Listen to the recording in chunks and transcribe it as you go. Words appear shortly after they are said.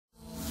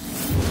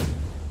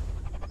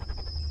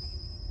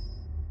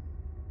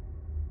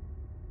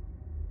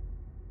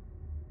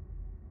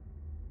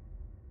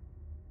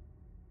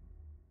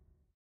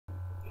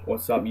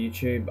What's up,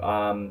 YouTube?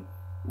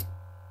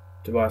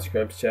 Tobias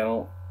Krebs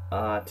channel.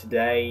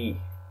 Today,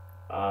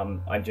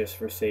 I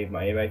just received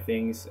my eBay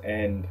things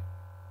and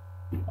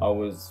I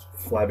was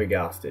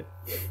flabbergasted.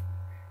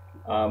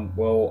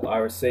 Well, I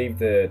received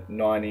the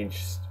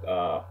 9-inch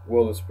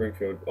World of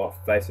Springfield,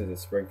 Faces of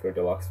Springfield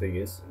deluxe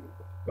figures.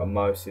 Got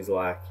most is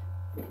like,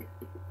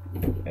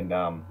 and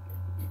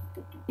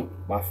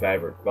my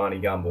favorite, Barney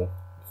Gumble.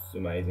 It's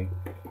amazing.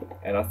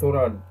 And I thought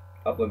I'd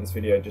upload this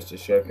video just to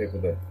show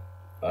people that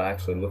are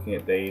actually looking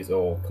at these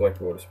or collect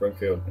World of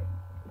Springfield.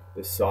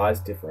 The size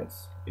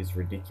difference is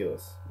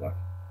ridiculous. Like,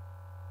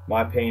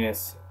 my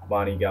penis,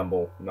 Barney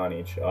Gumble,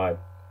 9-inch. I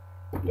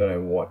don't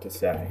know what to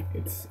say.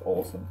 It's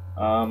awesome.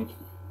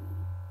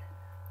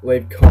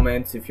 Leave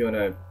comments if you want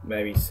to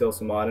maybe sell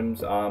some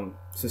items.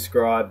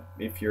 Subscribe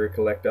if you're a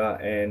collector,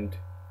 and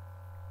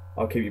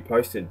I'll keep you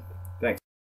posted.